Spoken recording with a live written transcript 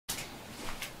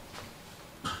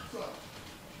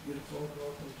Get a phone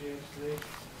call from James today?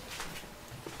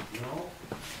 No?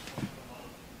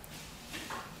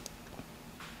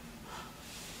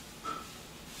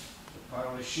 A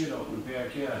pile of shit out in the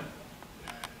backyard.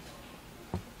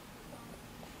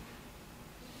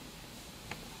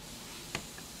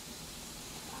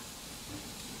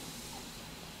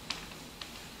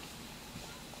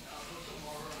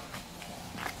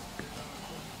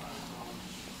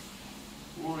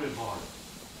 Worry about it.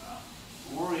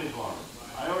 Worry about it.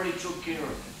 I already took care of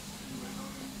it.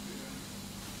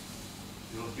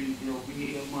 It'll be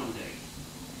here Monday.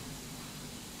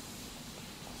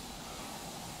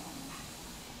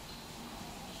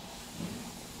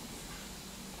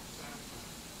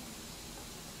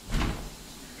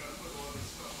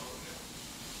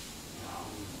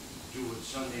 I'll do it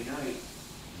Sunday night.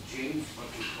 James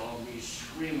fucking called me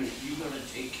screaming, "You gotta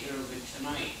take care of it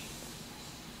tonight."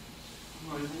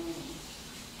 I'm like,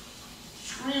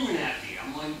 screaming at me.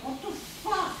 I'm like, what the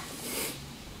fuck?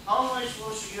 How am I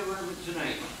supposed to get rid of it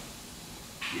tonight?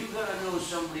 You gotta know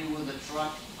somebody with a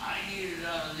truck. I need it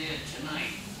out of there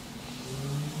tonight.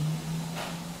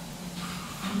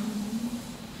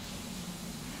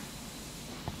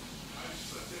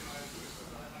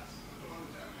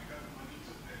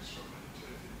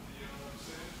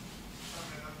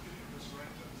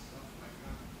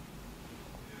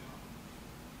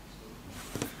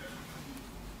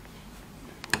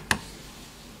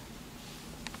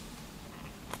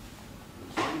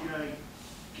 One guy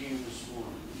came this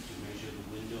morning to measure the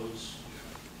windows,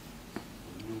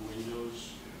 the new windows.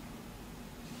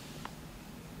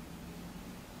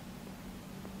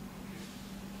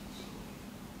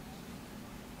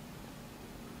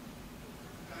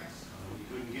 We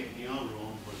couldn't get in the other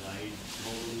room, but I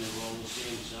told him they were all the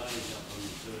same size up on the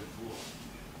third floor.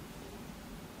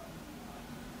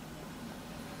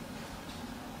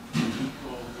 He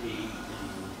called me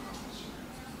and,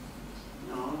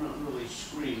 no, I'm not really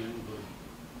screaming, but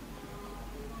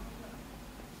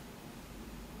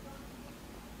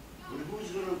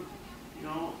who's gonna, you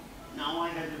know, now I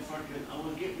had to fucking, I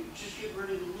was just get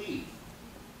ready to leave.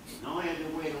 Now I had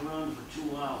to wait around for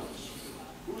 2 hours.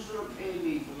 Who's gonna pay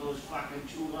me for those fucking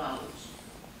 2 hours?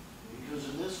 Because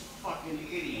of this fucking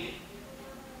idiot.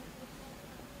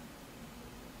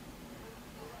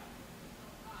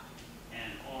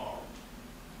 And all.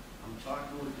 I'm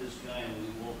talking with this guy and we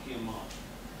woke him up.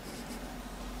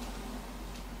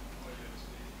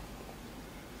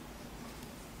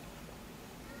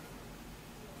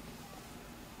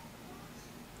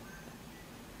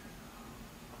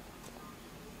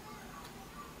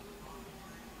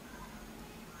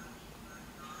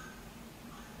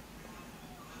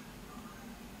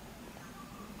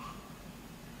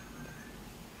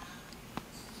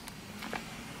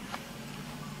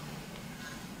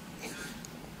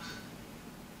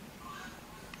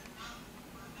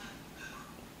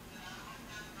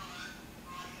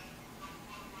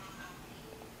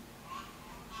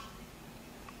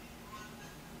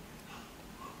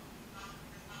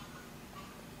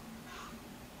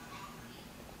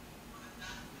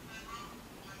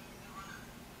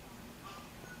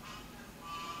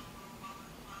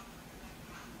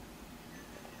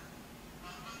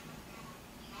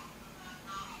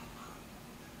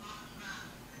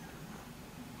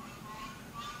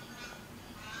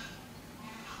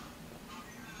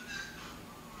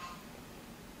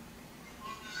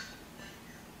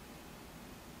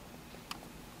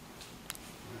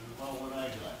 About what I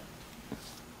got.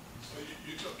 So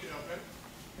you took care of it?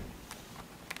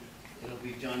 It'll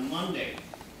be done Monday.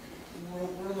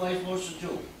 What am I supposed to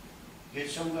do? Get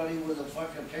somebody with a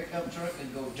fucking pickup truck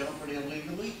and go dump it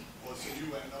illegally? Well, so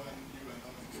you went down and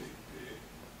paid.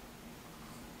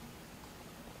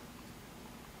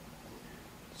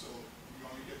 So you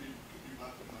want me to get you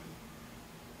back the money?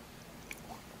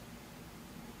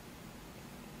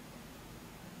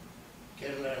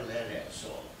 Get it out of that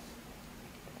asshole.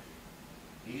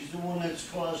 He's the one that's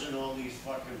causing all these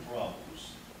fucking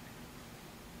problems.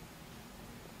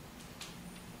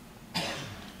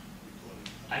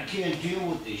 I can't deal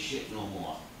with this shit no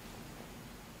more.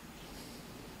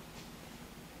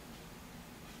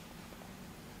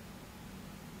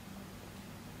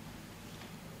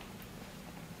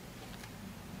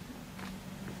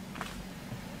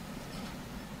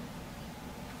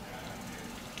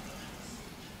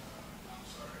 I'm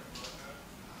sorry about that.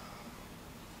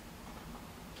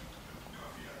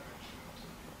 Cuffy, I mentioned it to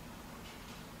me.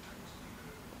 I was going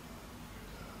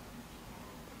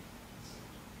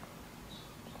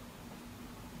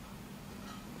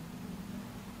to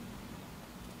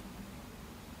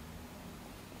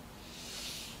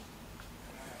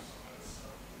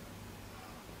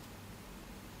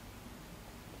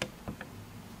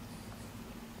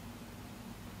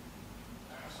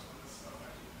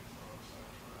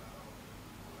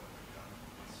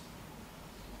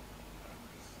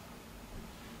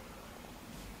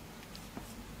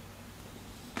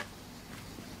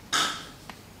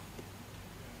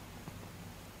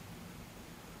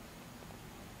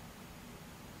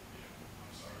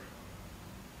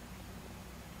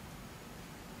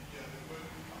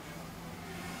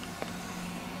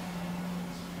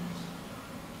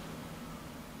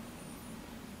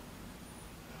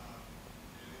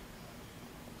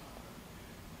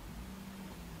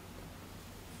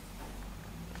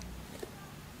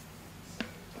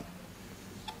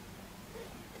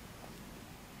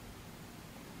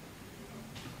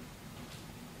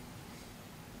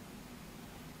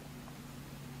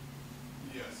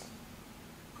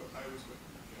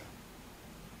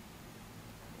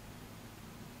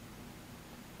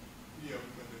Yeah,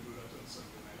 we're gonna do that on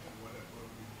Sunday night and whatever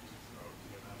we need to throw out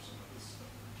here and have some other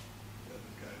stuff. Tell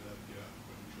the guy that, yeah, I'm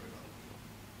gonna throw it out there.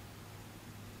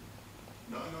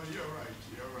 No, no, you're right,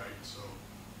 so,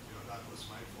 you know, that was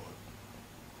my fault.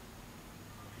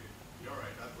 Okay, you're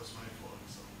right, that was my fault,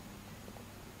 so.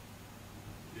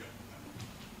 Yeah.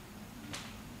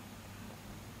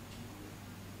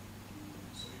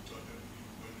 So you thought that we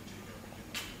were going to take everything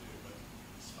out of there, but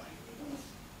it's fine with us.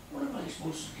 What am I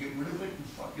supposed to get rid of it and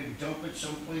fucking dump it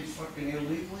someplace fucking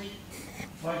illegally?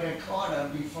 If I got caught,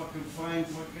 I'd be fucking fined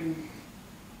fucking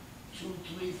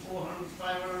 $200, $300, $400,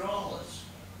 $500.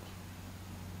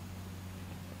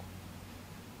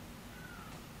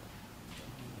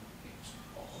 It's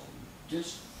all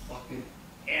this fucking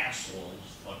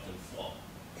asshole's fucking fault.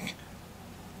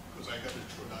 Because I got to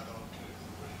throw that out there and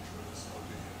I'm going to throw this out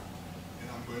here. And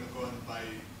I'm going to go and buy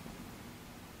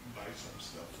some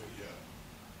stuff for here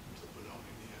to put on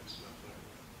in here and stuff like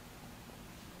that.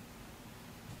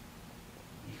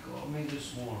 He called me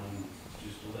this morning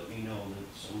just to let me know that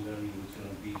somebody was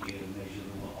gonna be here to measure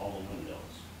all the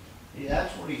windows. Yeah,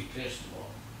 that's what he's pissed about.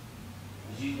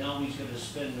 'Cause now he's gonna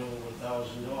spend over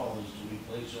 $1,000 to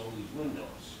replace all these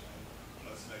windows.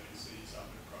 Plus, like you say, he's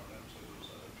having problems with those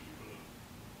other people and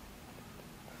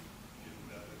getting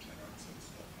the other tenants and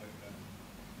stuff like that.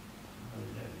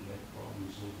 We had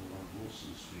problems over on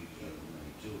Wilson Street the other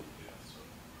night too. Yeah, so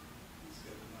he's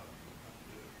getting up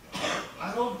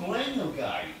I don't blame the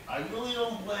guy, I really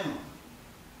don't blame him.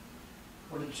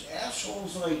 But it's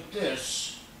assholes like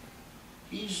this,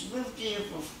 he's lived here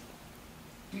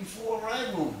before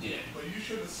I moved in. But you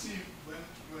should have seen when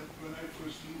I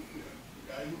first moved here,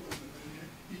 the guy who was living here,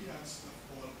 he had stuff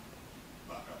all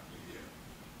back up to here.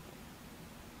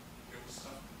 There was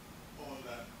stuff all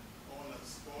like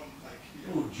here.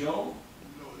 Who, Joe?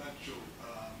 No, not Joe,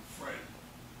 Fred.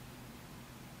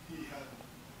 He had,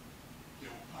 you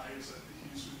know, pies and he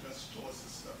used to just toss the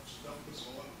stuff. Stuff was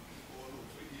all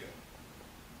over here.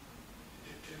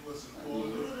 It wasn't all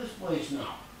Look over. at this place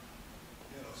now.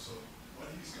 You know, so what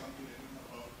he's complaining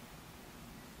about,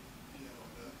 you know,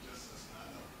 that just is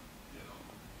not up, you know.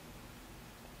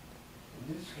 And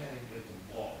this guy got the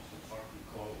balls to fucking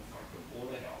call the fucking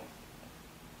Board of Health.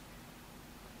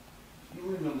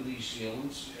 You remember these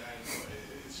ceilings? Yeah, I know,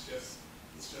 it's just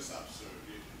absurd,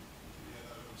 you know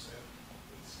what I'm saying?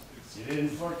 You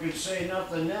didn't fucking say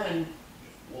nothing then.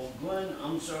 Well, Glenn,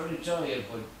 I'm sorry to tell you,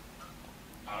 but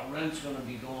our rent's gonna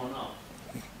be going up.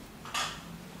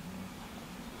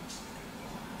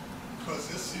 Because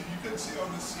this, you can see how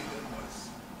the ceiling was,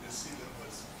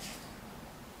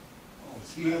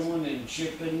 Peeling and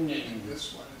chipping and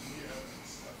this one in here and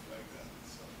stuff like that,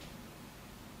 so.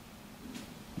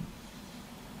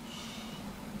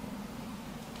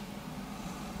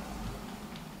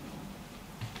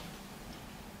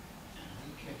 I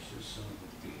catch this son of a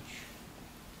bitch.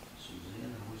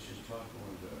 Suzanne, I was just talking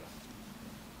with her.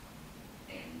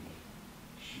 And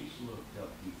she's looked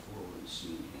up before and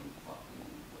seen him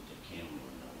fucking with the camera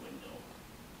in the window.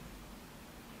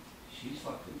 She's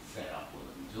fucking fed up with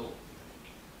him too.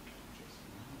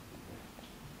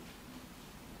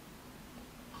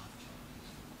 I've talked to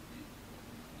some people in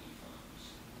the farms,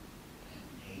 and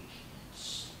they can't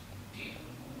stand him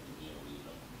over there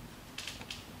either.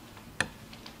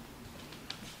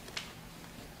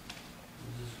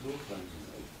 Where's his girlfriend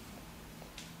tonight?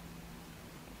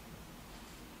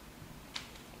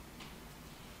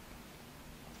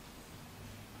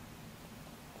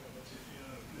 Yeah, but you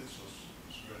know, this was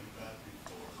really bad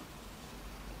before.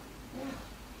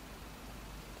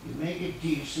 You make it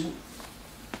decent,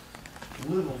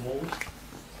 livable,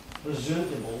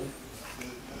 presentable.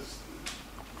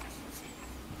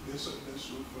 This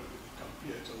roof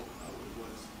compared to how it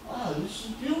was. Ah, this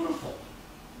is beautiful.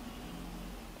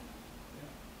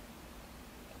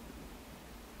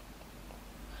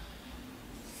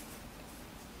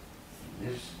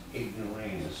 This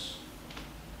ignoramus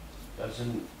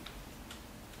doesn't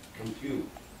compute.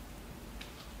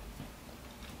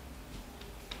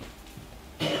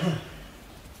 And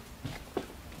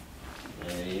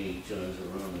he turns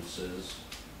around and says,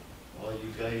 well,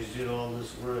 you guys did all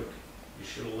this work, you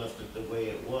should have left it the way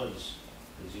it was,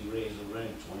 because he raised the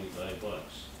rent $25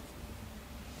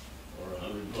 or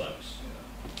 $100. Yeah,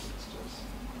 it's just.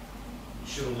 You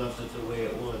should have left it the way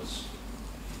it was.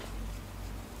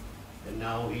 And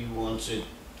now he wants it.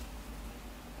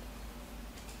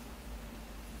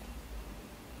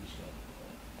 He's got to go.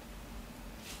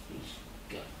 He's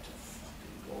got to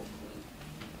fucking go, Glenn.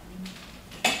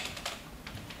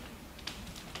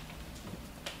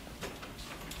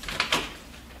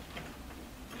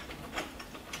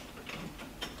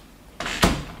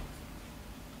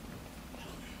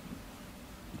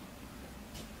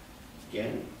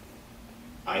 Again,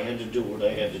 I had to do what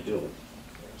I had to do.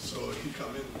 So he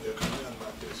come in, they come in on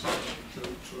Monday, so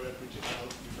throw everything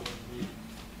out, we don't need,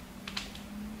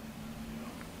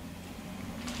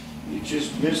 you know. You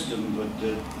just missed him, but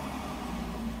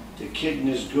the kid and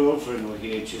his girlfriend were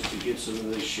here just to get some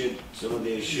of their shit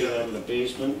out of the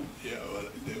basement. Yeah, well,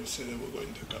 they said they were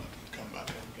going to come back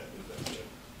and get it, that's it.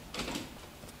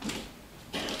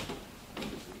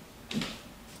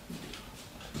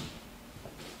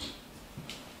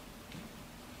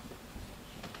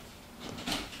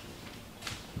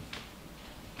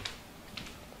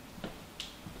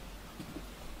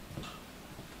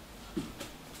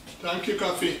 Thank you,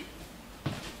 Cuffy.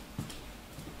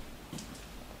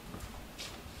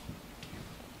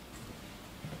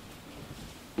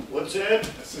 What's that?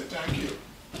 I said thank you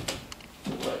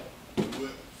What?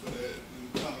 for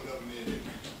the town government,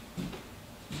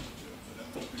 for them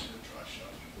to bring the trash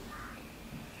out.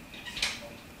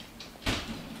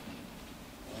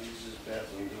 Why is this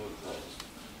bathroom door closed?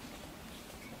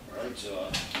 Lights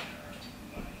off.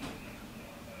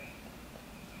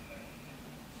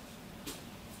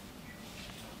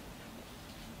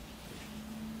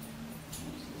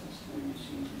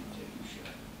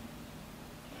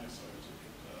 I saw you took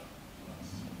it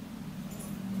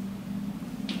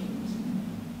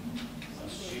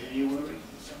Last January?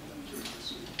 something to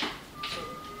this week. So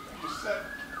you said,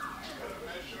 gotta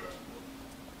measure,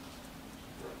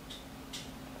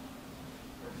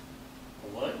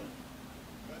 What?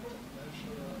 gotta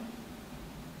measure.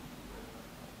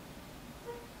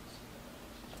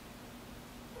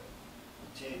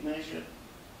 Tape measure?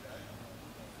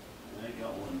 Yeah, I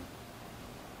got one.